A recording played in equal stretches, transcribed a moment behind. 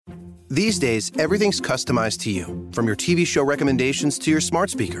These days, everything's customized to you, from your TV show recommendations to your smart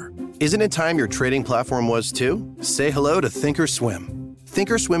speaker. Isn't it time your trading platform was too? Say hello to thinkorswim.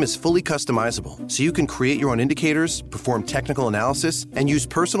 thinkorswim is fully customizable, so you can create your own indicators, perform technical analysis, and use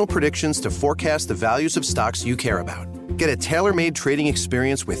personal predictions to forecast the values of stocks you care about. Get a tailor-made trading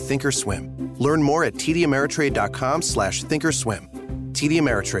experience with thinkorswim. Learn more at tdameritrade.com/thinkorswim. TD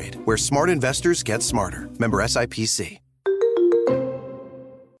Ameritrade, where smart investors get smarter. Member SIPC.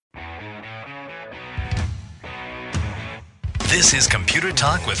 This is Computer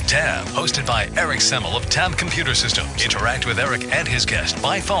Talk with Tab, hosted by Eric Semmel of Tab Computer Systems. Interact with Eric and his guest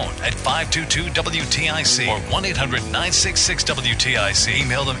by phone at 522-WTIC or 1-800-966-WTIC.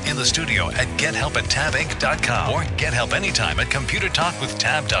 Email them in the studio at gethelp@tabinc.com or get help anytime at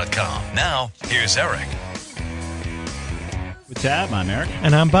computertalkwithtab.com. Now, here's Eric. With Tab, I'm Eric.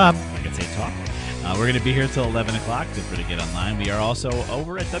 And I'm Bob. I can say talk. We're going to be here till 11 o'clock. Feel free to get online. We are also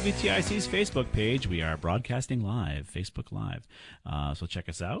over at WTIC's Facebook page. We are broadcasting live, Facebook Live. So check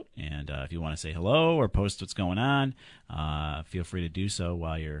us out. And if you want to say hello or post what's going on, feel free to do so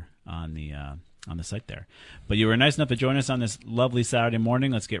while you're on the site there. But you were nice enough to join us on this lovely Saturday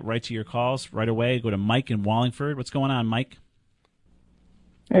morning. Let's get right to your calls right away. Go to Mike in Wallingford. What's going on, Mike?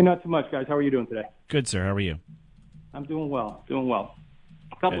 Hey, not too much, guys. How are you doing today? Good, sir. How are you? I'm doing well.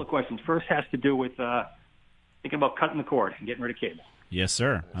 A couple of questions. First has to do with thinking about cutting the cord and getting rid of cable. Yes,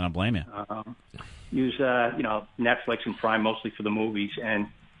 sir. I don't blame you. Use Netflix and Prime mostly for the movies, and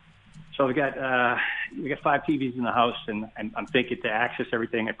so we got 5 TVs in the house, and I'm thinking to access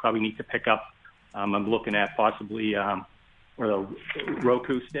everything, I probably need to pick up. I'm looking at possibly the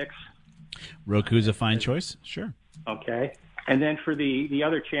Roku sticks. Roku's a fine choice. Sure. Okay, and then for the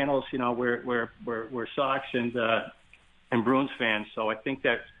other channels, we're Sox and Bruins fans, so I think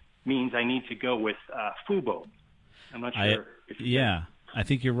that means I need to go with Fubo. I'm not sure. I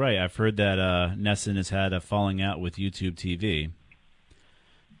think you're right. I've heard that Nesson has had a falling out with YouTube TV,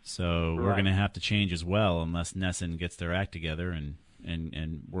 so we're going to have to change as well unless Nesson gets their act together and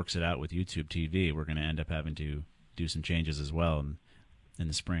works it out with YouTube TV. We're going to end up having to do some changes as well in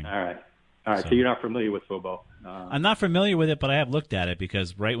the spring. All right. So you're not familiar with Fubo? I'm not familiar with it, but I have looked at it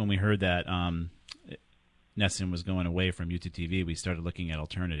because right when we heard that Nesson was going away from YouTube TV, we started looking at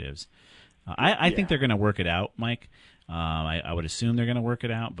alternatives. I think they're going to work it out, Mike. I would assume they're going to work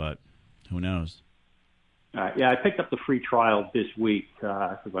it out, but who knows? I picked up the free trial this week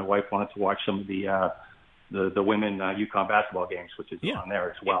because my wife wanted to watch some of the women UConn basketball games, which is on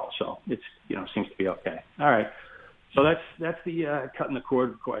there as well. So it's seems to be okay. All right. So that's the cutting the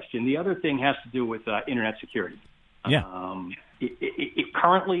cord question. The other thing has to do with internet security. Yeah.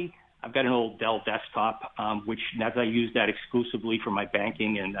 Currently, I've got an old Dell desktop, which as I use that exclusively for my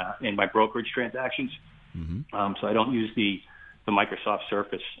banking and my brokerage transactions. Mm-hmm. So I don't use the Microsoft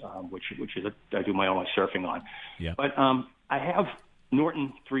Surface, which is I do my own surfing on. Yeah. But I have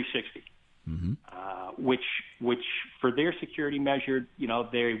Norton 360, mm-hmm. Which for their security measure,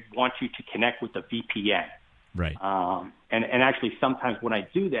 they want you to connect with the VPN. Right. And actually sometimes when I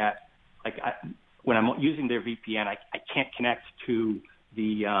do that, when I'm using their VPN, I can't connect to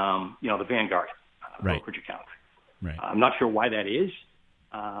the Vanguard brokerage account. Right. I'm not sure why that is,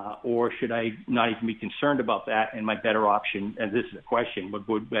 or should I not even be concerned about that? And my better option, and this is a question,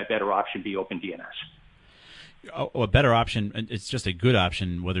 would my better option be OpenDNS? A better option, it's just a good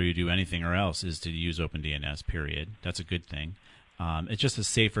option whether you do anything or else, is to use OpenDNS, period. That's a good thing. It's just a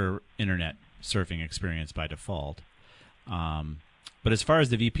safer internet surfing experience by default. But as far as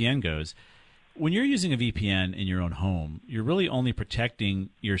the VPN goes, when you're using a VPN in your own home, you're really only protecting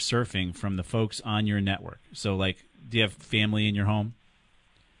your surfing from the folks on your network. So, do you have family in your home?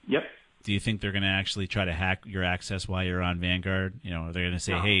 Yep. Do you think they're going to actually try to hack your access while you're on Vanguard? They're going to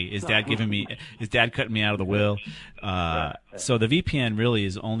say, "Hey, is Dad cutting me out of the will?" So the VPN really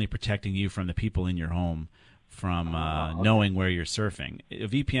is only protecting you from the people in your home from knowing where you're surfing. A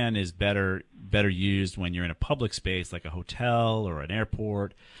VPN is better used when you're in a public space like a hotel or an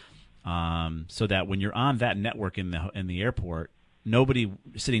airport. So that when you're on that network in the airport, nobody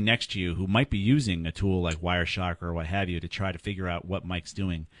sitting next to you who might be using a tool like Wireshark or what have you to try to figure out what Mike's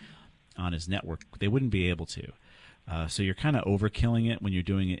doing on his network, they wouldn't be able to. So you're kind of overkilling it when you're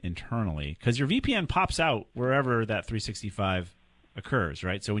doing it internally because your VPN pops out wherever that 365 occurs,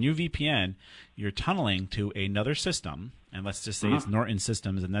 right? So when you VPN, you're tunneling to another system, and let's just say it's Norton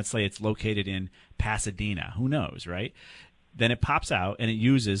Systems, and let's say it's located in Pasadena. Who knows, right? Then it pops out, and it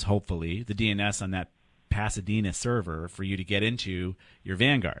uses, hopefully, the DNS on that Pasadena server for you to get into your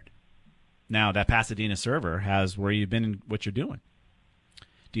Vanguard. Now, that Pasadena server has where you've been and what you're doing.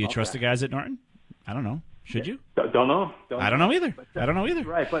 Do you trust the guys at Norton? I don't know. Should you? Don't know. I don't know either. I don't know either.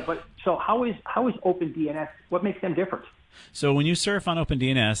 Right, but so how is OpenDNS? What makes them different? So when you surf on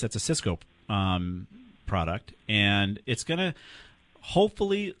OpenDNS, that's a Cisco product, and it's going to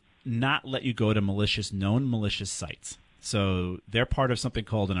hopefully not let you go to known malicious sites. So they're part of something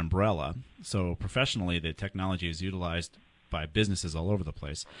called an umbrella. So professionally, the technology is utilized by businesses all over the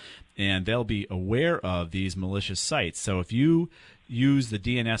place, and they'll be aware of these malicious sites. So if you use the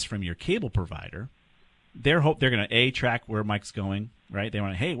DNS from your cable provider, they're going to track where Mike's going, right? They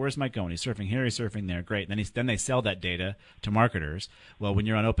want to, hey, where's Mike going? He's surfing here, he's surfing there, great. And then they sell that data to marketers. Well, when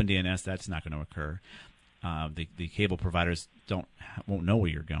you're on OpenDNS, that's not going to occur. The cable providers won't know where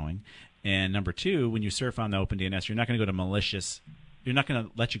you're going. And number two, when you surf on the OpenDNS, you're not going to go to malicious. You're not going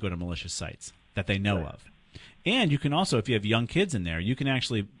to let you go to malicious sites that they know of. And you can also, if you have young kids in there, you can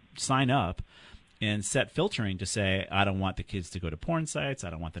actually sign up and set filtering to say, I don't want the kids to go to porn sites. I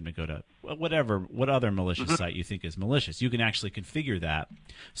don't want them to go to what other malicious site you think is malicious. You can actually configure that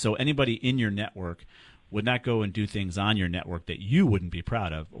so anybody in your network would not go and do things on your network that you wouldn't be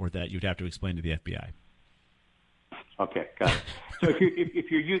proud of or that you'd have to explain to the FBI. Okay, got it. So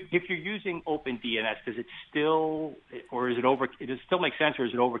if you're using OpenDNS, does it still, or is it does it still make sense, or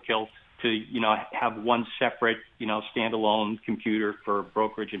is it overkill to have one separate standalone computer for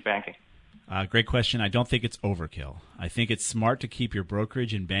brokerage and banking? Great question. I don't think it's overkill. I think it's smart to keep your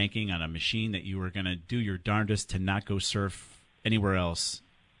brokerage and banking on a machine that you are going to do your darndest to not go surf anywhere else.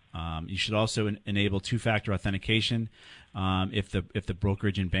 You should also enable two-factor authentication if the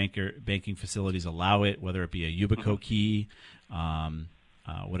brokerage and banking facilities allow it, whether it be a Yubico key,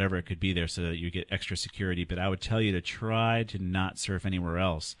 whatever it could be there, so that you get extra security. But I would tell you to try to not surf anywhere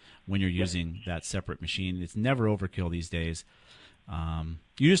else when you're using that separate machine. It's never overkill these days.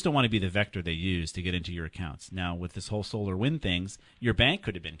 You just don't want to be the vector they use to get into your accounts. Now, with this whole solar wind things, your bank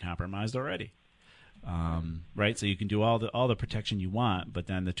could have been compromised already. Right? So you can do all the protection you want, but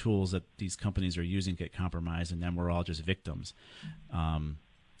then the tools that these companies are using get compromised, and then we're all just victims.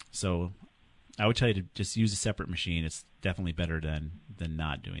 So I would tell you to just use a separate machine. It's definitely better than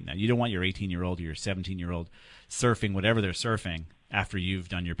not doing that. You don't want your 18-year-old or your 17-year-old surfing whatever they're surfing after you've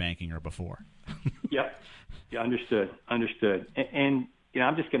done your banking or before. Yep. Yeah, understood. And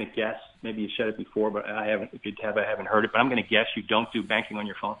I'm just going to guess. Maybe you said it before, but I haven't. If you have, I haven't heard it. But I'm going to guess you don't do banking on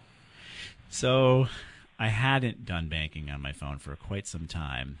your phone. So I hadn't done banking on my phone for quite some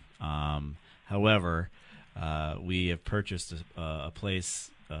time. However, we have purchased a place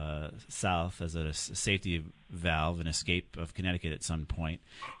south as a safety valve, an escape of Connecticut at some point.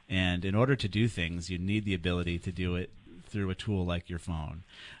 And in order to do things, you need the ability to do it through a tool like your phone.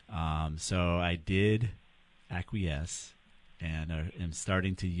 So I did acquiesce and am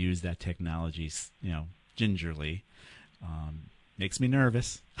starting to use that technology, gingerly. Makes me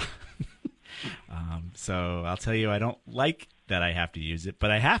nervous. So I'll tell you, I don't like that I have to use it,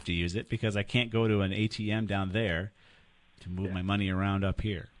 but I have to use it because I can't go to an ATM down there to move my money around up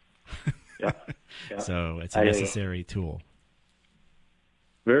here. Yeah. So it's a necessary tool.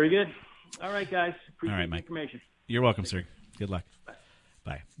 Very good. All right, guys. Appreciate All right, the Mike. information. You're welcome, sir. Good luck.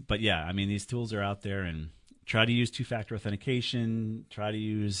 Bye. But yeah, I mean, these tools are out there, and try to use two-factor authentication. Try to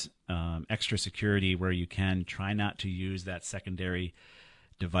use extra security where you can. Try not to use that secondary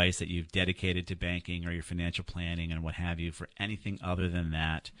device that you've dedicated to banking or your financial planning and what have you for anything other than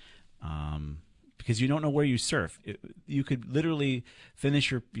that, because you don't know where you surf. You could literally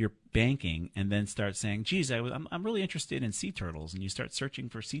finish your banking and then start saying, geez, I'm really interested in sea turtles, and you start searching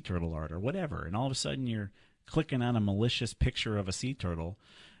for sea turtle art or whatever, and all of a sudden you're clicking on a malicious picture of a sea turtle,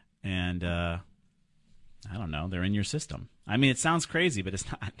 and I don't know, they're in your system. I mean, it sounds crazy, but it's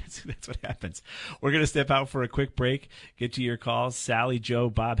not. That's what happens. We're going to step out for a quick break, get to your calls. Sally, Joe,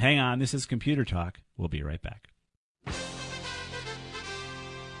 Bob, hang on. This is Computer Talk. We'll be right back.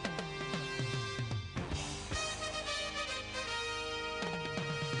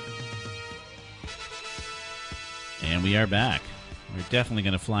 And we are back. We're definitely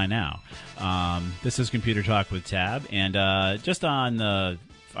going to fly now. This is Computer Talk with Tab. And just on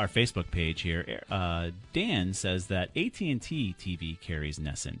our Facebook page here, Dan says that AT&T TV carries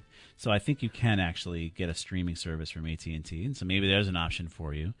Nessun. So I think you can actually get a streaming service from AT&T. And so maybe there's an option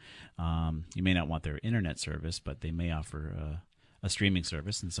for you. You may not want their internet service, but they may offer a streaming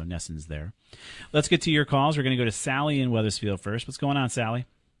service. And so Nessun's there. Let's get to your calls. We're going to go to Sally in Wethersfield first. What's going on, Sally?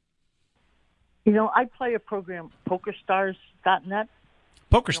 I play a program, Pokerstars.net.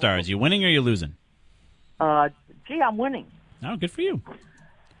 Pokerstars, you winning or you losing? Gee, I'm winning. Oh, good for you.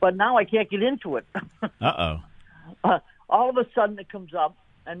 But now I can't get into it. Uh-oh. All of a sudden it comes up,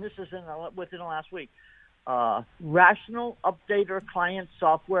 and this is within the last week. Rational Updater client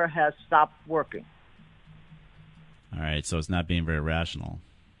software has stopped working. All right, so it's not being very rational.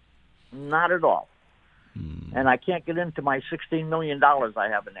 Not at all. And I can't get into my $16 million I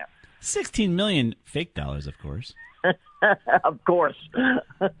have in there. 16 million fake dollars, of course. Of course.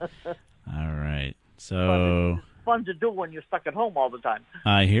 All right. So it's fun to do when you're stuck at home all the time.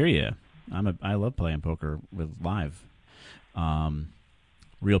 I hear you. I love playing poker with live,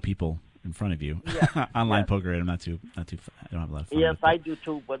 real people in front of you. Yeah. Online poker, I'm not too. I don't have a lot of fun. Yes, with it. I do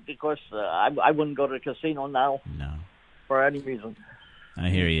too. But because I wouldn't go to the casino now. No. For any reason. I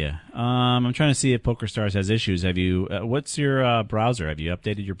hear you. I'm trying to see if Pokerstars has issues. Have you? What's your browser? Have you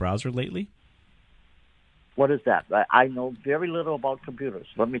updated your browser lately? What is that? I know very little about computers.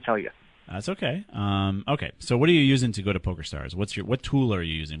 Let me tell you. That's okay. Okay. So, what are you using to go to Pokerstars? What tool are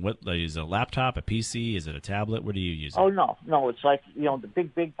you using? Is it a laptop, a PC? Is it a tablet? What are you using? Oh no. It's like the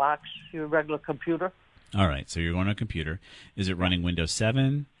big box, your regular computer. All right. So you're going to a computer. Is it running Windows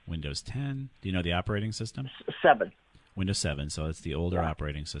 7, Windows 10? Do you know the operating system? 7. Windows 7, so it's the older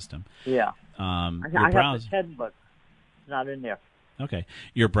operating system. Yeah. I have the 10, but it's not in there. Okay.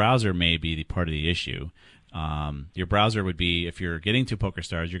 Your browser may be the part of the issue. Your browser would be, if you're getting to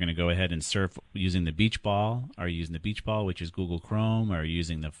Pokerstars, you're going to go ahead and surf using the beach ball. Are you using the beach ball, which is Google Chrome? Or are you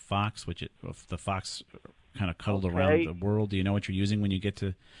using the Fox, the Fox kind of cuddled around the world? Do you know what you're using when you get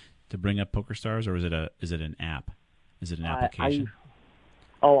to bring up Pokerstars, or is it an app? Is it an application?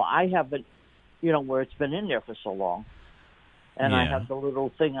 I have it, where it's been in there for so long. And I have the little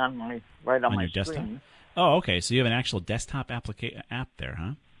thing on my your screen. desktop? Oh, okay. So you have an actual desktop app there,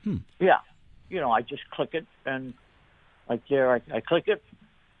 huh? Yeah. I just click it, and like there, I click it.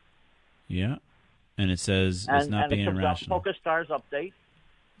 Yeah. And it says it's not being irrational. Pokerstars update.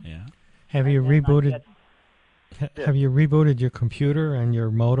 Yeah. Have you rebooted? Have you rebooted your computer and your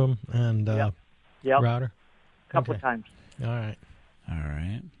modem and router? A couple of times. All right. All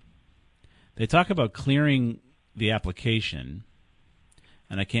right. They talk about clearing the application,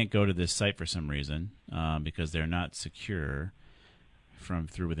 and I can't go to this site for some reason because they're not secure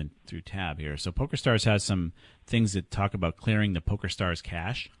through tab here. So Pokerstars has some things that talk about clearing the Pokerstars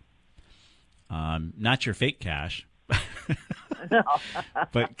cache, not your fake cache,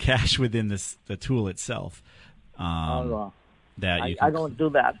 but cache within the tool itself. That you can, I don't do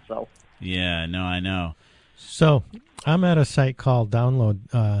that, so. Yeah, no, I know. So I'm at a site called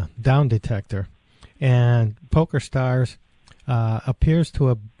Down Detector, and Pokerstars appears to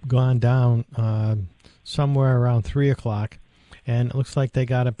have gone down somewhere around 3 o'clock, and it looks like they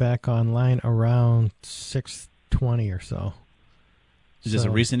got it back online around 6:20 or so. Is this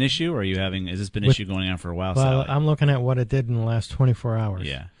a recent issue, or has this been an issue going on for a while? Well, Sally? I'm looking at what it did in the last 24 hours.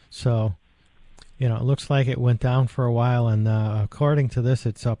 Yeah. So, it looks like it went down for a while, and according to this,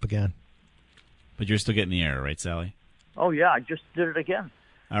 it's up again. But you're still getting the error, right, Sally? Oh, yeah, I just did it again.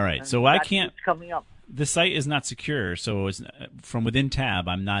 All right, And so I can't. It's coming up. The site is not secure, so it's, from within tab,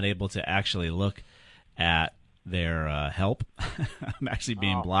 I'm not able to actually look at their help. I'm actually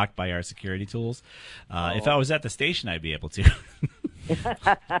being blocked by our security tools. If I was at the station, I'd be able to.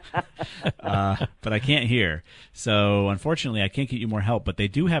 But I can't here. So, unfortunately, I can't get you more help. But they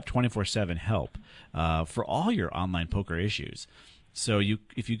do have 24/7 help for all your online poker issues. So,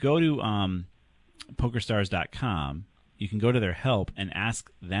 if you go to Pokerstars.com, you can go to their help and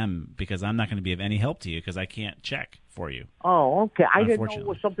ask them, because I'm not going to be of any help to you because I can't check for you. Oh, okay. I didn't know it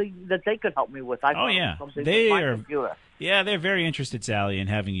was something that they could help me with. I computer. Yeah, they're very interested, Sally, in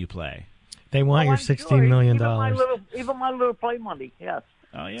having you play. They want your $16 million. Even my little play money, yes.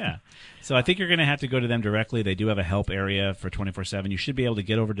 Oh, yeah. So I think you're going to have to go to them directly. They do have a help area for 24/7. You should be able to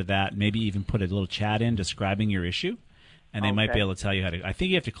get over to that, maybe even put a little chat in describing your issue, and they might be able to tell you how to. I think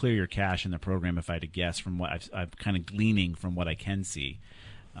you have to clear your cache in the program, if I had to guess, from what I'm kind of gleaning from what I can see.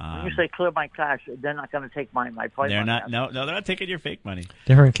 When you say clear my cash, they're not going to take my play they're money. No, they're not taking your fake money.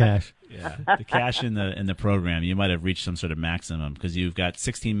 Different cash. Yeah, the cash in the program, you might have reached some sort of maximum because you've got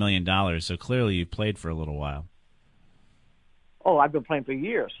 $16 million, so clearly you've played for a little while. Oh, I've been playing for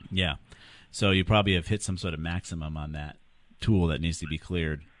years. Yeah, so you probably have hit some sort of maximum on that tool that needs to be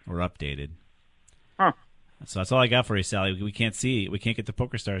cleared or updated. Huh. So that's all I got for you, Sally. We can't get the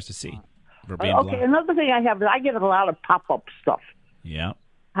Pokerstars to see. We're being Okay, blocked. another thing I have is I get a lot of pop-up stuff. Yeah.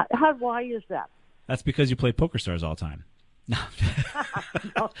 Why is that? That's because you play Pokerstars all the time. No.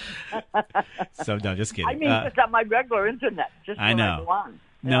 So, no, just kidding. I mean, just on my regular internet. Just I know. I go on.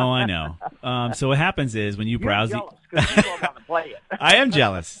 No, I know. So what happens is when you browse... You're jealous because you don't want to play it. I am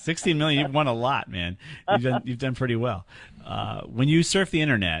jealous. 16 million, you've won a lot, man. You've done pretty well. When you surf the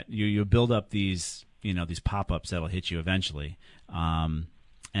internet, you build up these pop-ups that'll hit you eventually.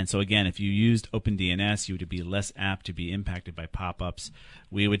 And so, again, if you used OpenDNS, you would be less apt to be impacted by pop-ups.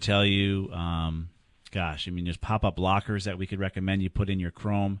 We would tell you gosh, I mean, there's pop-up blockers that we could recommend you put in your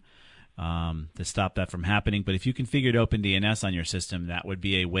Chrome to stop that from happening. But if you configured OpenDNS on your system, that would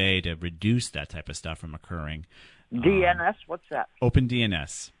be a way to reduce that type of stuff from occurring. DNS, what's that?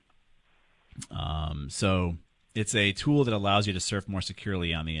 OpenDNS. So it's a tool that allows you to surf more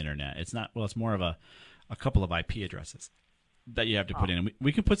securely on the internet. It's not, well, it's more of a couple of IP addresses that you have to put in. And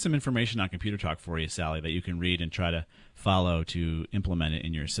we can put some information on Computer Talk for you, Sally, that you can read and try to follow to implement it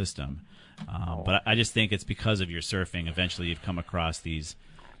in your system. But I just think it's because of your surfing. Eventually, you've come across these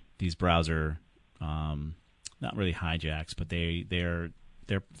browser, not really hijacks, but they're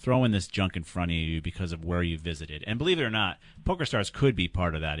throwing this junk in front of you because of where you visited. And believe it or not, Pokerstars could be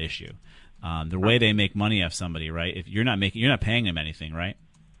part of that issue. The way they make money off somebody, right? If you're not paying them anything, right?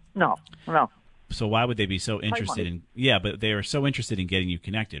 No. So why would they be so interested in? Yeah, but they are so interested in getting you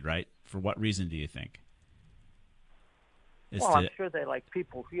connected, right? For what reason do you think? I'm sure they like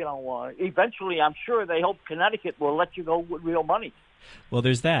people. Eventually, I'm sure they hope Connecticut will let you go with real money. Well,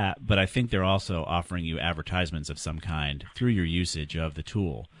 there's that, but I think they're also offering you advertisements of some kind through your usage of the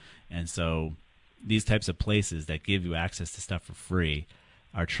tool. And so these types of places that give you access to stuff for free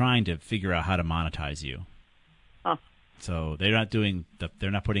are trying to figure out how to monetize you. Huh. So they're not putting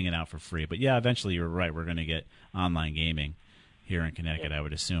it out for free. But yeah, eventually you're right. We're going to get online gaming here in Connecticut. I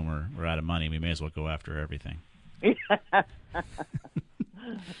would assume we're out of money. We may as well go after everything. They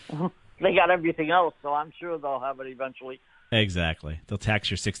got everything else, so I'm sure they'll have it eventually. Exactly. They'll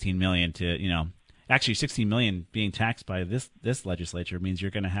tax your $16 million to, actually $16 million being taxed by this legislature means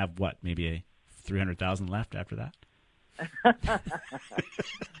you're going to have what, maybe a $300,000 left after that?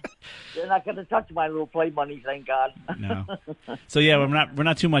 They're not going to touch my little play money, thank God. No. So yeah, we're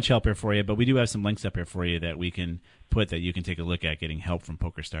not too much help here for you, but we do have some links up here for you that we can put that you can take a look at getting help from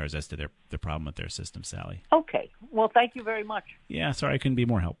Pokerstars as to the problem with their system, Sally. Okay. Well, thank you very much. Yeah, sorry I couldn't be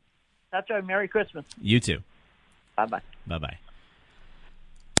more help. That's all right. Merry Christmas. You too. Bye-bye. Bye-bye.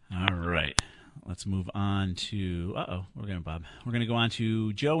 All right. Let's move on to we're going to go on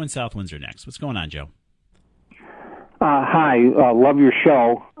to Joe in South Windsor next. What's going on, Joe? Hi, love your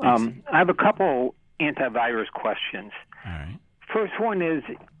show. I have a couple antivirus questions. All right. First one is,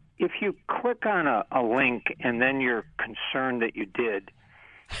 if you click on a link and then you're concerned that you did,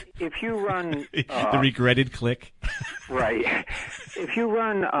 if you run... the regretted click. Right. If you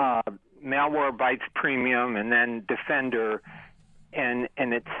run Malwarebytes Premium and then Defender, and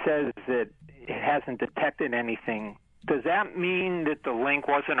it says that it hasn't detected anything, does that mean that the link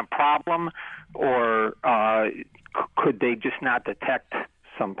wasn't a problem, or could they just not detect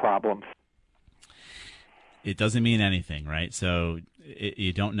some problems? It doesn't mean anything, right? So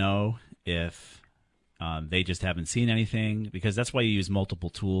you don't know if they just haven't seen anything, because that's why you use multiple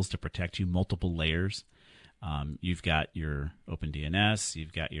tools to protect you, multiple layers. You've got your OpenDNS,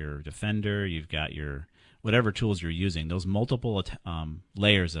 you've got your Defender, you've got your whatever tools you're using. Those multiple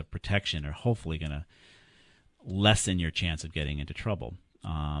layers of protection are hopefully going to lessen your chance of getting into trouble.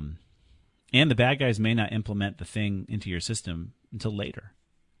 And the bad guys may not implement the thing into your system until later.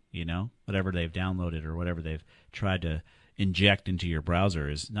 Whatever they've downloaded or whatever they've tried to inject into your browser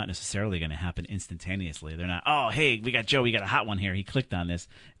is not necessarily going to happen instantaneously. They're not, oh, hey, we got Joe, we got a hot one here. He clicked on this.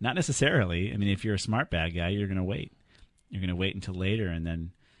 Not necessarily. I mean, if you're a smart bad guy, you're going to wait. You're going to wait until later, and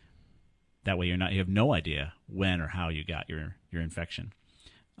then that way you have no idea when or how you got your infection.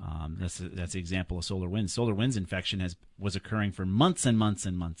 That's the example of SolarWinds. SolarWinds infection was occurring for months and months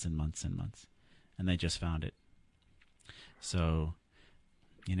and months and months and months, and they just found it. So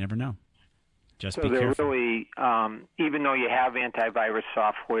you never know. Just be careful. So really, even though you have antivirus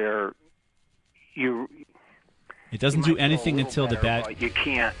software, it doesn't do anything until the bad. You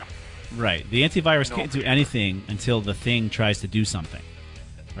can't. Right. The antivirus can't do anything until the thing tries to do something.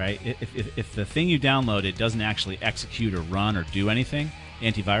 Right. If the thing you downloaded doesn't actually execute or run or do anything,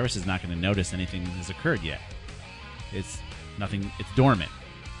 antivirus is not going to notice anything has occurred yet. It's nothing. It's dormant.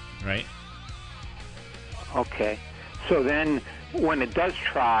 Right. Okay. So then, when it does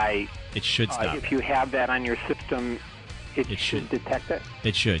try, it should stop. If you have that on your system, it should detect it?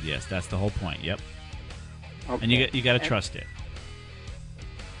 It should, yes. That's the whole point, yep. Okay. And you got to trust it.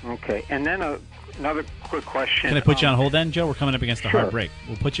 Okay. And then another quick question. Can I put you on hold then, Joe? We're coming up against a hard break.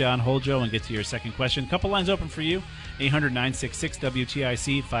 We'll put you on hold, Joe, and get to your second question. A couple lines open for you.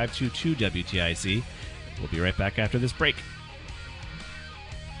 800-966-WTIC, 522-WTIC. We'll be right back after this break.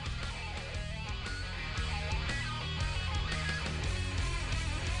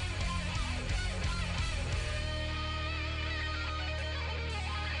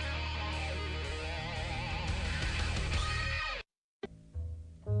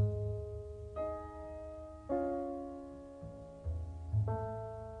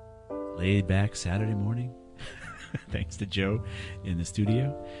 laid-back Saturday morning. Thanks to Joe in the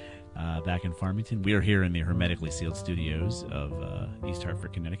studio back in Farmington. We are here in the hermetically sealed studios of East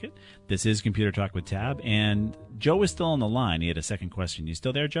Hartford, Connecticut. This is Computer Talk with Tab, and Joe is still on the line. He had a second question. You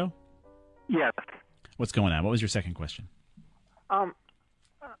still there, Joe? Yes. What's going on? What was your second question?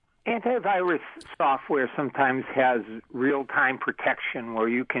 Antivirus software sometimes has real-time protection where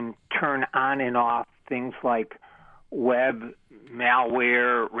you can turn on and off things like web,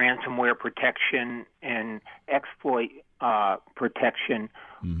 malware, ransomware protection, and exploit protection.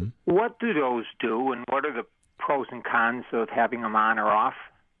 Mm-hmm. What do those do, and what are the pros and cons of having them on or off?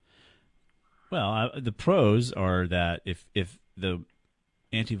 Well, the pros are that if the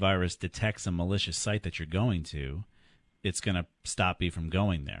antivirus detects a malicious site that you're going to, it's going to stop you from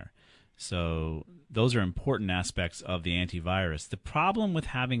going there. So those are important aspects of the antivirus. The problem with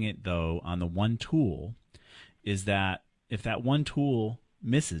having it, though, on the one tool is that if that one tool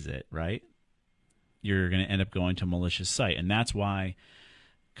misses it, right, you're going to end up going to a malicious site. And that's why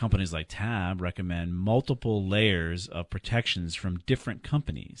companies like Tab recommend multiple layers of protections from different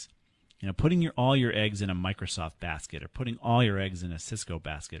companies. You know, putting all your eggs in a Microsoft basket, or putting all your eggs in a Cisco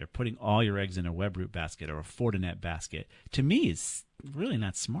basket, or putting all your eggs in a Webroot basket or a Fortinet basket, to me is really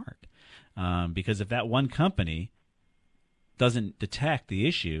not smart. Because if that one company doesn't detect the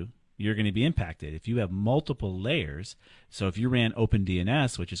issue, you're going to be impacted. If you have multiple layers, so if you ran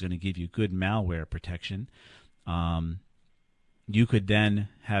OpenDNS, which is going to give you good malware protection, you could then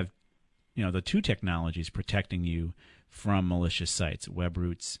have, the two technologies protecting you from malicious sites,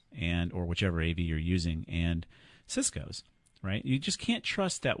 Webroots and or whichever AV you're using, and Cisco's, right? You just can't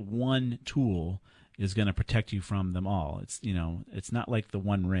trust that one tool is going to protect you from them all. It's not like the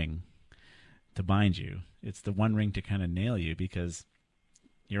One Ring to bind you. It's the One Ring to kind of nail you because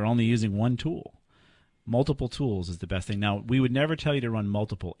you're only using one tool. Multiple tools is the best thing. Now, we would never tell you to run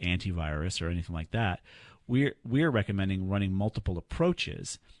multiple antivirus or anything like that. We're recommending running multiple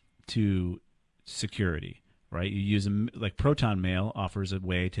approaches to security. Right, you use like Proton Mail offers a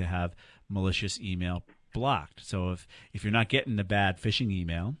way to have malicious email blocked. So if you're not getting the bad phishing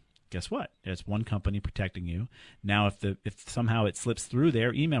email, guess what? There's one company protecting you. Now, if somehow it slips through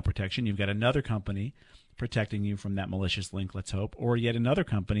their email protection, you've got another company protecting you from that malicious link. Let's hope, or yet another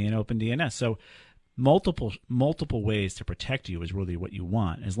company in OpenDNS. So multiple ways to protect you is really what you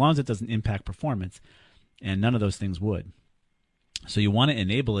want, as long as it doesn't impact performance, and none of those things would. So you want to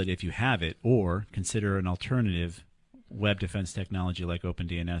enable it if you have it, or consider an alternative web defense technology like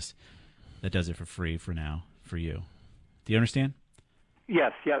OpenDNS that does it for free for now for you. Do you understand?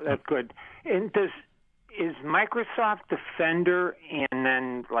 Yes, that's good. And is Microsoft Defender and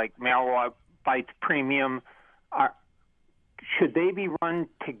then like Malwarebytes Premium, should they be run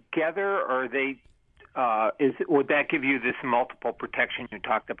together, or would that give you this multiple protection you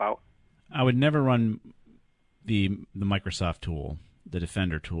talked about? I would never run the Microsoft tool, the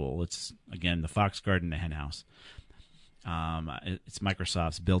Defender tool. It's, again, the fox guard in the henhouse. It's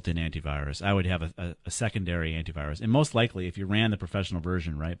Microsoft's built-in antivirus. I would have a secondary antivirus. And most likely, if you ran the professional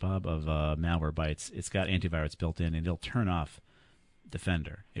version, right, Bob, of Malwarebytes, it's got antivirus built in, and it'll turn off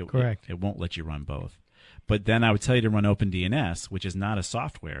Defender. Correct. It won't let you run both. But then I would tell you to run OpenDNS, which is not a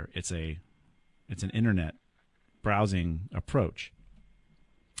software. It's an internet browsing approach.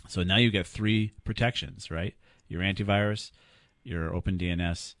 So now you get three protections, right? Your antivirus, your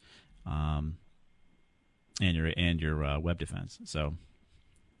OpenDNS, and your web defense. So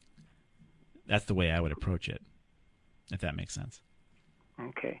that's the way I would approach it, if that makes sense.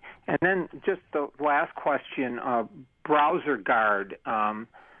 Okay. And then just the last question, Browser Guard.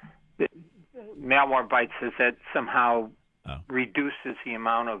 Malwarebytes says that somehow reduces the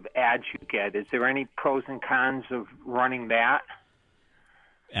amount of ads you get. Is there any pros and cons of running that?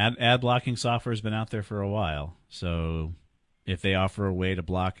 Ad blocking software has been out there for a while, so if they offer a way to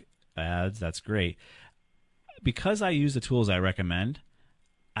block ads, that's great. Because I use the tools I recommend,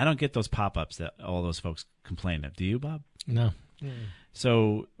 I don't get those pop-ups that all those folks complain of. Do you, Bob? No.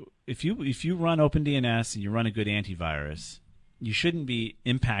 So if you run OpenDNS and you run a good antivirus, you shouldn't be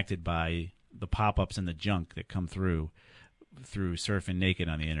impacted by the pop-ups and the junk that come through surfing naked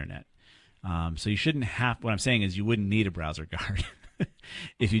on the internet. So you shouldn't have. What I'm saying is you wouldn't need a browser guard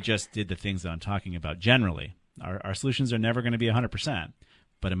if you just did the things that I'm talking about. Generally, our solutions are never going to be 100%.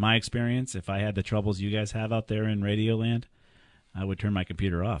 But in my experience, if I had the troubles you guys have out there in Radio Land, I would turn my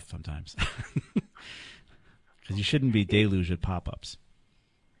computer off sometimes. Because you shouldn't be deluged with pop-ups.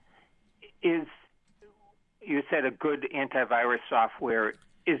 You said a good antivirus software.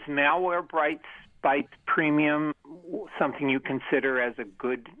 Is Malwarebytes Premium something you consider as a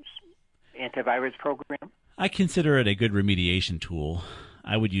good antivirus program? I consider it a good remediation tool.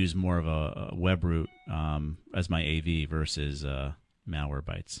 I would use more of a WebRoot as my AV versus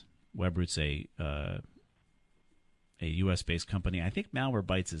Malwarebytes. WebRoot's a U.S.-based company. I think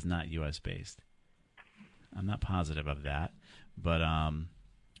Malwarebytes is not U.S.-based. I'm not positive of that, but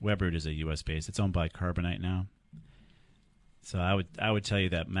WebRoot is a U.S.-based. It's owned by Carbonite now. So I would tell you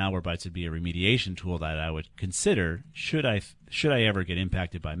that Malwarebytes would be a remediation tool that I would consider should I ever get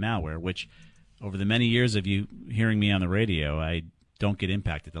impacted by malware, which over the many years of you hearing me on the radio, I don't get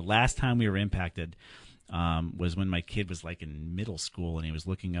impacted. The last time we were impacted was when my kid was like in middle school and he was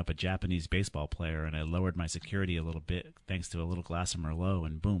looking up a Japanese baseball player, and I lowered my security a little bit thanks to a little glass of Merlot,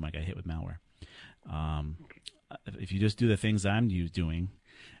 and boom, I got hit with malware. If you just do the things I'm doing,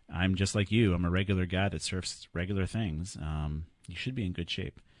 I'm just like you. I'm a regular guy that surfs regular things. You should be in good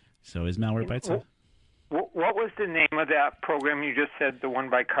shape. So is Malwarebytes? What was the name of that program you just said, the one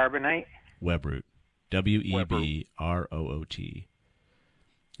by Carbonite? WebRoot. WebRoot.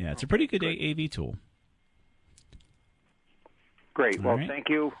 Yeah, it's a pretty good AV tool. Great. All well, right. Thank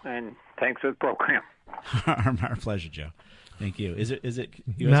you, and thanks for the program. Our pleasure, Joe. Thank you. Is it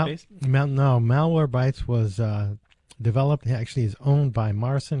US based? No, Malwarebytes was developed. Actually, is owned by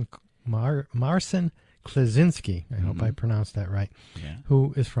Marcin Klesinski. I hope I pronounced that right. Yeah.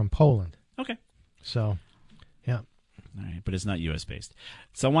 Who is from Poland. Okay. So, yeah. All right, but it's not U.S. based.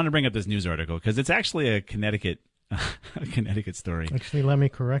 So I want to bring up this news article because it's actually a Connecticut story. Actually, let me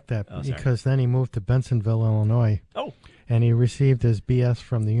correct that because then he moved to Bensenville, Illinois. Oh. And he received his BS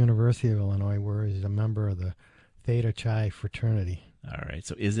from the University of Illinois, where he's a member of the Theta Chi fraternity. All right.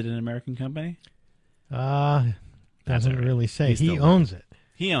 So is it an American company? Doesn't really say. He owns it.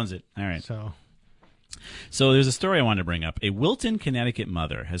 He owns it. All right. So there's a story I wanted to bring up. A Wilton, Connecticut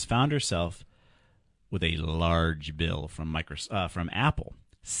mother has found herself with a large bill from Apple,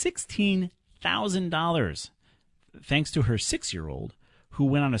 $16,000, thanks to her 6-year-old who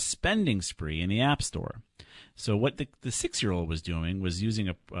went on a spending spree in the App Store. So what the 6-year-old was doing was using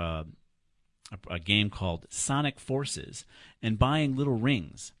a game called Sonic Forces and buying little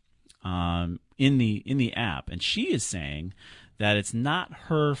rings in the app, and she is saying that it's not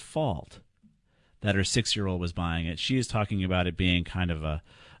her fault that her 6-year-old was buying it. She is talking about it being kind of an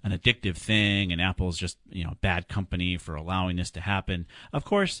addictive thing, and Apple's just a bad company for allowing this to happen. Of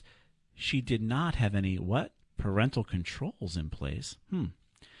course, she did not have any parental controls in place.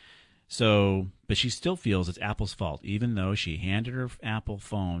 So, but she still feels it's Apple's fault, even though she handed her Apple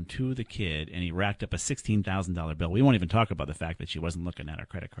phone to the kid and he racked up a $16,000 bill. We won't even talk about the fact that she wasn't looking at her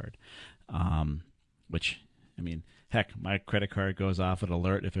credit card, which, I mean, heck, my credit card goes off at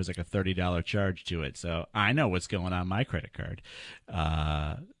alert if there's like a $30 charge to it. So I know what's going on my credit card.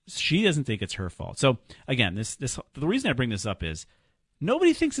 She doesn't think it's her fault. So again, the reason I bring this up is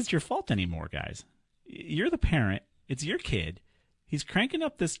nobody thinks it's your fault anymore, guys. You're the parent. It's your kid. He's cranking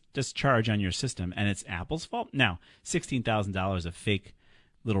up this charge on your system, and it's Apple's fault. Now, $16,000 of fake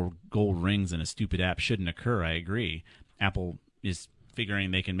little gold rings in a stupid app shouldn't occur. I agree. Apple is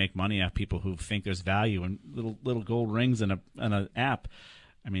figuring they can make money off people who think there's value in little gold rings in an app.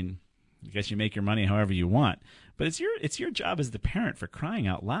 I mean, I guess you make your money however you want, but it's your job as the parent, for crying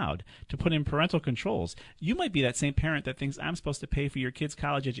out loud, to put in parental controls. You might be that same parent that thinks I'm supposed to pay for your kid's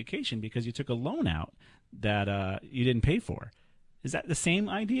college education because you took a loan out that you didn't pay for. Is that the same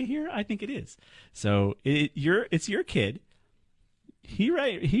idea here? I think it is. So it's your kid. He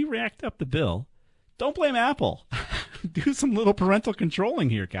racked up the bill. Don't blame Apple. Do some little parental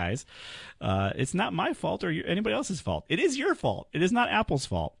controlling here, guys. It's not my fault or anybody else's fault. It is your fault. It is not Apple's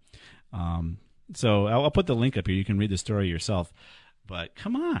fault. So I'll put the link up here. You can read the story yourself. But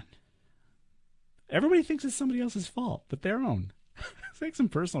come on. Everybody thinks it's somebody else's fault, but their own. Take some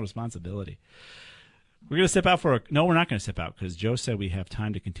personal responsibility. We're going to step out no, we're not going to step out because Joe said we have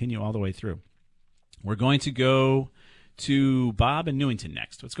time to continue all the way through. We're going to go to Bob in Newington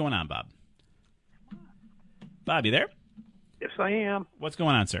next. What's going on, Bob? Bob, you there? Yes, I am. What's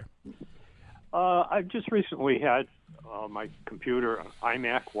going on, sir? I've just recently had my computer, an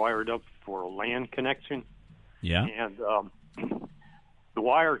iMac, wired up for a LAN connection. Yeah. And the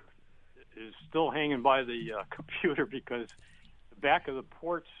wire is still hanging by the computer because the back of the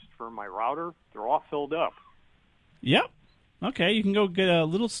ports for my router, they're all filled up. Yep. Okay, you can go get a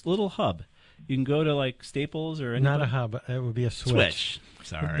little hub. You can go to like Staples or anything. Not a hub. It would be a switch.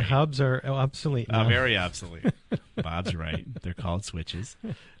 Sorry. The hubs are obsolete now. Very obsolete. Bob's right. They're called switches.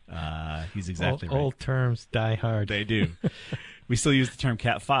 He's exactly right. Old terms die hard. They do. We still use the term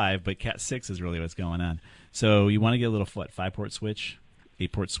Cat 5, but Cat 6 is really what's going on. So you want to get a little 5-port switch,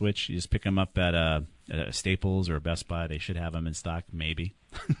 8-port switch. You just pick them up at a Staples or a Best Buy. They should have them in stock, maybe.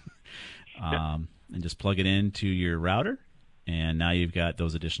 And just plug it into your router, and now you've got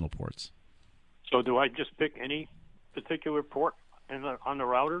those additional ports. So do I just pick any particular port on the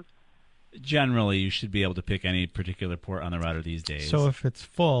router? Generally, you should be able to pick any particular port on the router these days. So if it's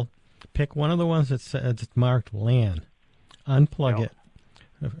full, pick one of the ones that says it's marked LAN. Unplug it.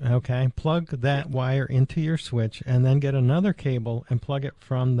 Okay, plug that wire into your switch, and then get another cable and plug it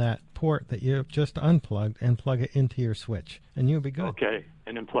from that port that you just unplugged and plug it into your switch, and you'll be good. Okay,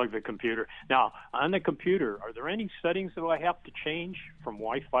 and then plug the computer. Now, on the computer, are there any settings that I have to change from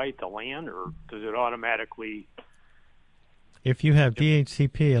Wi-Fi to LAN, or does it automatically... If you have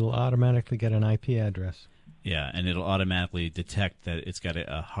DHCP, it'll automatically get an IP address. Yeah, and it'll automatically detect that it's got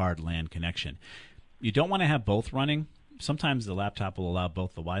a hard LAN connection. You don't want to have both running. Sometimes the laptop will allow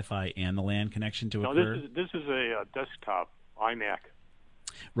both the Wi-Fi and the LAN connection to occur. No, this is a desktop iMac.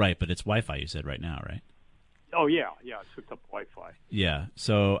 Right, but it's Wi-Fi, you said, right now, right? Oh, yeah, it's hooked up to Wi-Fi. Yeah,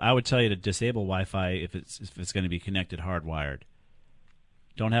 so I would tell you to disable Wi-Fi if it's going to be connected hardwired.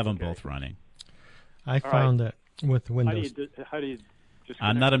 Don't have them both running. I found that with Windows. How do you just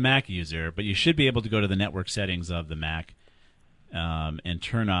I'm not a Mac user, but you should be able to go to the network settings of the Mac and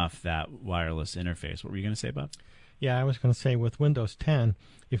turn off that wireless interface. What were you going to say, Bob? Yeah, I was going to say with Windows 10,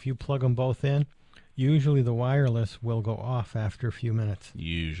 if you plug them both in, usually the wireless will go off after a few minutes.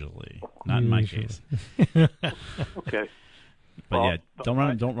 Usually. Not in my case. Okay. But don't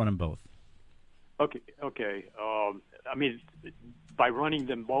run them both. Okay. I mean, by running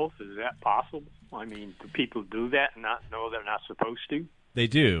them both, is that possible? I mean, do people do that and not know they're not supposed to? They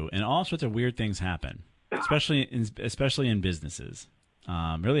do, and all sorts of weird things happen, especially in businesses.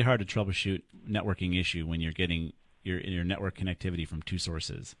 Really hard to troubleshoot networking issue when you're getting your network connectivity from two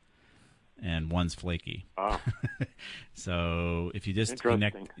sources, and one's flaky. Oh. So if you just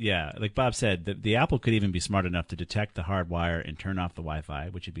connect, like Bob said, the Apple could even be smart enough to detect the hard wire and turn off the Wi-Fi,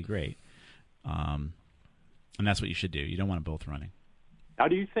 which would be great. And that's what you should do. You don't want them both running. Now,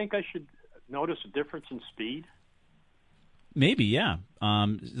 do you think I should notice a difference in speed? Maybe, yeah.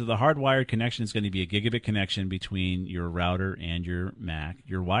 So the hardwired connection is going to be a gigabit connection between your router and your Mac.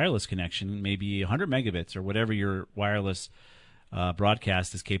 Your wireless connection may be 100 megabits or whatever your wireless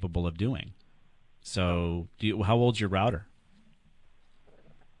broadcast is capable of doing. So how old's your router?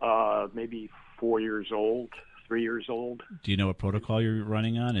 Maybe 4 years old, 3 years old. Do you know what protocol you're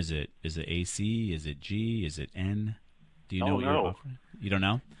running on? Is it AC? Is it G? Is it N? Do you know what you're offering? You don't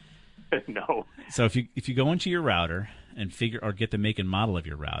know? No. So if you go into your router and get the make and model of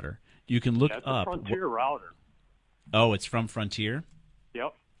your router, you can look up. That's a Frontier router. Oh, it's from Frontier?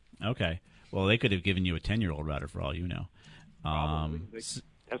 Yep. Okay. Well, they could have given you a 10-year-old router for all you know.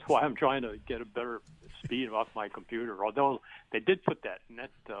 That's why I'm trying to get a better speed off my computer. Although they did put that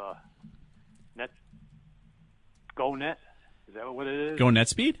GoNet. Is that what it is?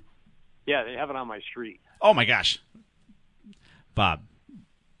 GoNETSpeed? Yeah, they have it on my street. Oh my gosh, Bob,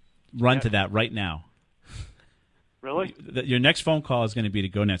 run to that right now. Really? Your next phone call is going to be to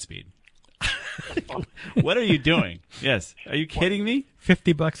GoNETSpeed. What are you doing? Yes. Are you kidding me?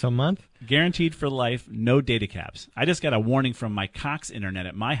 $50 a month? Guaranteed for life, no data caps. I just got a warning from my Cox Internet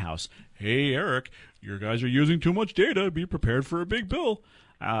at my house. Hey, Eric, your guys are using too much data. Be prepared for a big bill.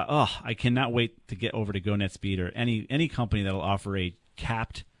 I cannot wait to get over to GoNETSpeed or any company that will offer a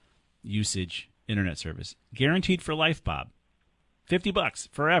capped usage internet service. Guaranteed for life, Bob. $50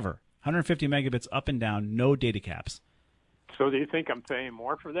 forever. 150 megabits up and down, no data caps. So do you think I'm paying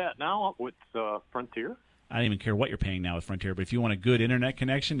more for that now with Frontier? I don't even care what you're paying now with Frontier, but if you want a good internet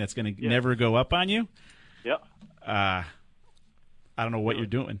connection that's going to never go up on you, I don't know what you're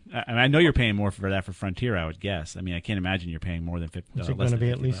doing. I know you're paying more for that for Frontier, I would guess. I mean, I can't imagine you're paying more than $50. Is it going to be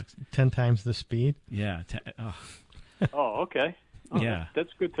at least 10 times the speed? Yeah. Oh, okay. Oh, yeah.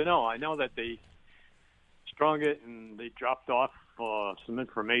 That's good to know. I know that they strung it and they dropped off some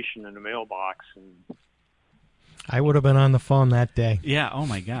information in the mailbox. And I would have been on the phone that day. Yeah. Oh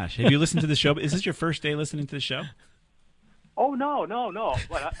my gosh. Have you listened to the show? Is this your first day listening to the show? Oh no.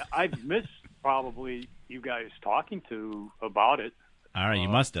 But I've missed probably you guys talking about it. All right, you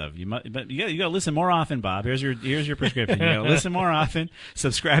must have. But you got to listen more often, Bob. Here's your prescription. You got to listen more often.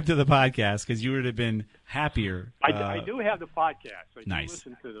 Subscribe to the podcast because you would have been happier. I do have the podcast. I do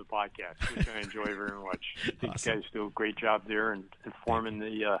listen to the podcast, which I enjoy very much. I think you guys do a great job there in informing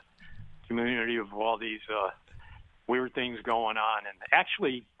the community of all these weird things going on. And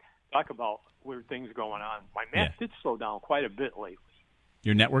actually, talk about weird things going on. My Mac did slow down quite a bit lately.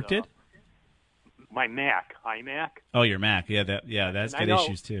 Your network did? My Mac, iMac. Oh, your Mac. That's got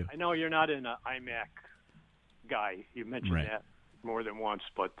issues too. I know you're not an iMac guy. You mentioned that more than once,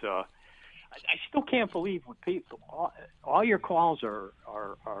 but I still can't believe what people. All your calls are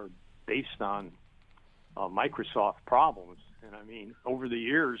based on Microsoft problems. And I mean, over the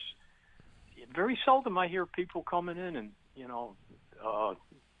years, very seldom I hear people coming in and,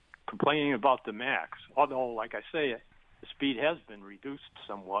 complaining about the Macs. Although, like I say, the speed has been reduced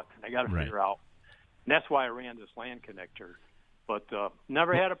somewhat, and I got to figure out. And that's why I ran this LAN connector. But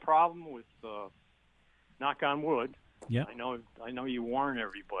never had a problem with, knock on wood. Yeah. I know you warn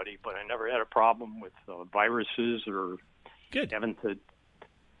everybody, but I never had a problem with viruses or having to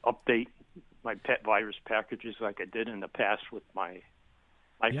update my pet virus packages like I did in the past with my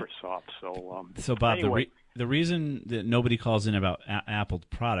Microsoft. Yep. So Bob, anyway. the reason that nobody calls in about Apple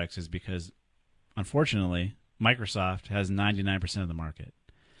products is because, unfortunately, Microsoft has 99% of the market.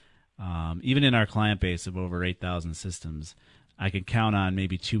 Even in our client base of over 8,000 systems, I can count on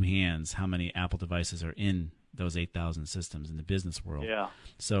maybe two hands how many Apple devices are in those 8,000 systems in the business world. Yeah.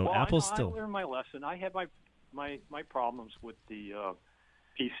 So Apple's I still. I learned my lesson. I had my problems with the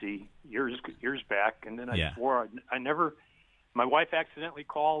PC years back, and then I swore I never. My wife accidentally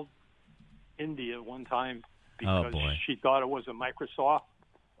called India one time because she thought it was a Microsoft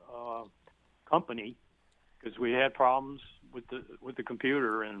company because we had problems with the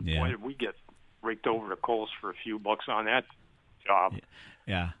computer, and boy, did we get raked over the coals for a few bucks on that job.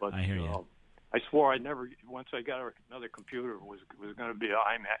 Yeah, but, I hear you. I swore I'd never. Once I got another computer, was going to be an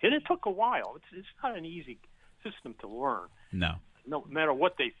iMac, and it took a while. It's not an easy system to learn. No matter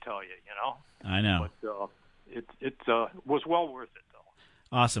what they tell you, I know. But it was well worth it,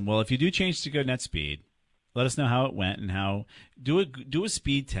 though. Awesome. Well, if you do change to GoNETSpeed, let us know how it went and how. Do a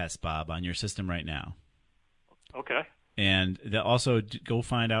speed test, Bob, on your system right now. Okay. And also go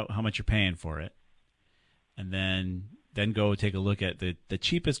find out how much you're paying for it, and then go take a look at the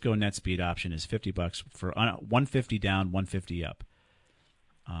cheapest GoNETSpeed option is $50 for 150 down, 150 up.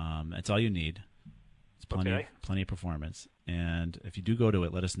 That's all you need. It's plenty of performance. And if you do go to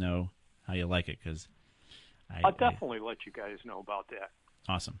it, let us know how you like it, because I'll definitely let you guys know about that.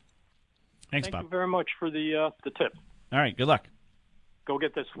 Awesome. Thanks, Bob. Thank you very much for the tip. All right. Good luck. Go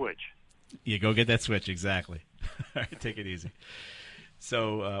get that Switch. Yeah, go get that Switch. Exactly. All right, take it easy.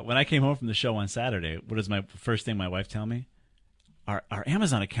 So when I came home from the show on Saturday, what is my first thing my wife tell me? Our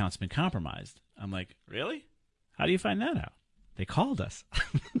Amazon account's been compromised. I'm like, really? How do you find that out? They called us.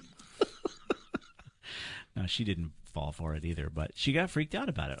 No, she didn't fall for it either, but she got freaked out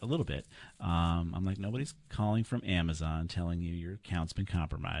about it a little bit. I'm like, nobody's calling from Amazon telling you your account's been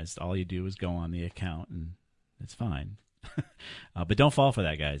compromised. All you do is go on the account, and it's fine. But don't fall for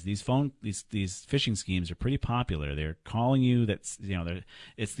that, guys. These phishing schemes are pretty popular. They're calling you. It's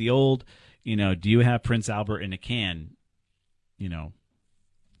the old, do you have Prince Albert in a can,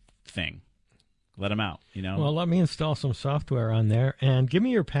 thing. Let them out, Well, let me install some software on there and give me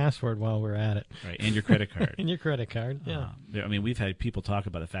your password while we're at it. Right, and your credit card. And your credit card, yeah. We've had people talk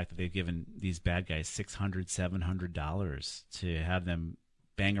about the fact that they've given these bad guys $600, $700 to have them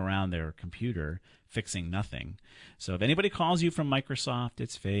bang around their computer fixing nothing. So if anybody calls you from Microsoft,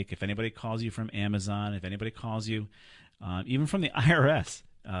 it's fake. If anybody calls you from Amazon, if anybody calls you even from the IRS,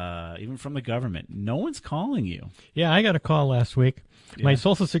 even from the government, no one's calling you. Yeah, I got a call last week. Yeah. My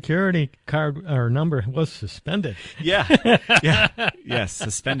Social Security card or number was suspended. Yeah. Yes,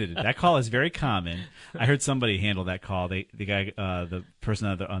 suspended. That call is very common. I heard somebody handle that call. The person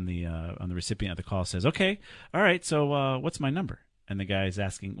on the recipient of the call says, "Okay, all right. So what's my number?" And the guy is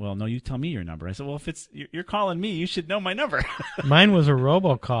asking, "Well, no, you tell me your number." I said, "Well, if you're calling me, you should know my number." Mine was a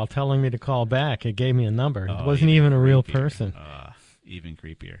robocall telling me to call back. It gave me a number. It wasn't even a real person. Even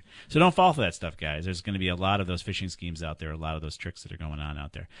creepier. So don't fall for that stuff, guys. There's going to be a lot of those phishing schemes out there, a lot of those tricks that are going on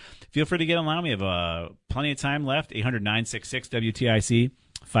out there. Feel free to get online. We have plenty of time left. 800-966-WTIC,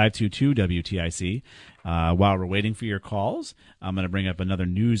 522-WTIC. While we're waiting for your calls, I'm going to bring up another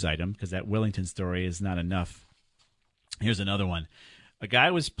news item because that Wellington story is not enough. Here's another one. A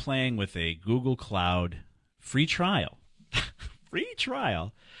guy was playing with a Google Cloud free trial. Free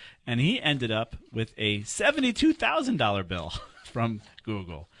trial. And he ended up with a $72,000 bill from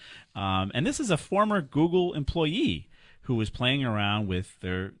Google. And this is a former Google employee who was playing around with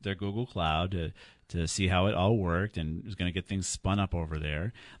their Google Cloud to see how it all worked and was going to get things spun up over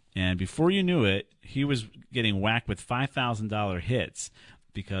there. And before you knew it, he was getting whacked with $5,000 hits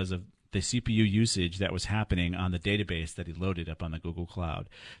because of the CPU usage that was happening on the database that he loaded up on the Google Cloud.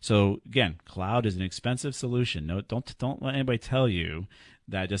 So again, cloud is an expensive solution. No, don't let anybody tell you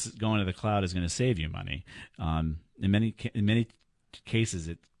that just going to the cloud is going to save you money. In many cases,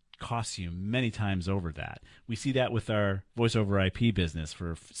 it costs you many times over that. We see that with our voice over IP business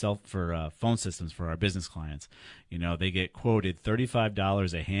for phone systems for our business clients. They get quoted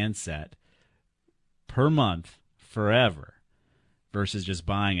 $35 a handset per month forever. versus just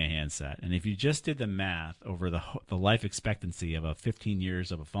buying a handset. And if you just did the math over the life expectancy of 15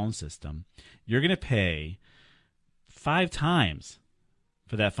 years of a phone system, you're going to pay 5 times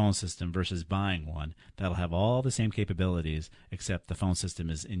for that phone system versus buying one that'll have all the same capabilities, except the phone system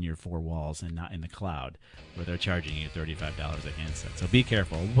is in your 4 walls and not in the cloud, where they're charging you $35 a handset. So be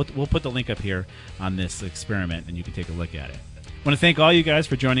careful. We'll put the link up here on this experiment, and you can take a look at it. I want to thank all you guys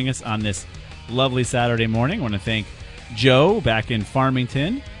for joining us on this lovely Saturday morning. I want to thank Joe back in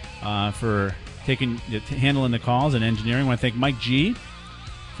Farmington for handling the calls and engineering. I want to thank Mike G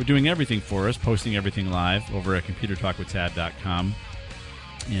for doing everything for us, posting everything live over at ComputerTalkWithTab.com.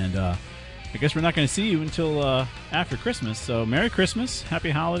 And I guess we're not going to see you until after Christmas. So Merry Christmas, Happy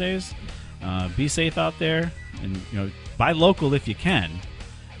Holidays. Be safe out there, and buy local if you can.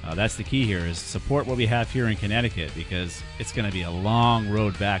 That's the key here, is support what we have here in Connecticut, because it's going to be a long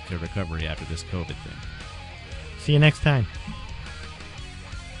road back to recovery after this COVID thing. See you next time.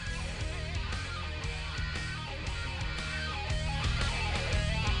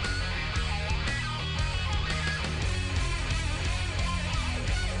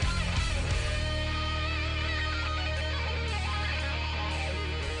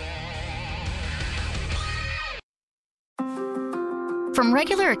 From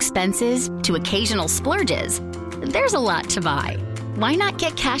regular expenses to occasional splurges, there's a lot to buy. Why not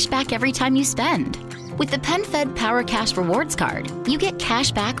get cash back every time you spend? With the PenFed Power Cash Rewards Card, you get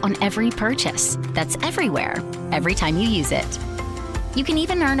cash back on every purchase. That's everywhere, every time you use it. You can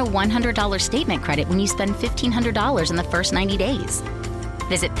even earn a $100 statement credit when you spend $1,500 in the first 90 days.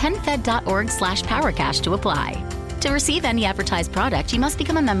 Visit PenFed.org/PowerCash to apply. To receive any advertised product, you must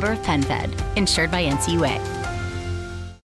become a member of PenFed, insured by NCUA.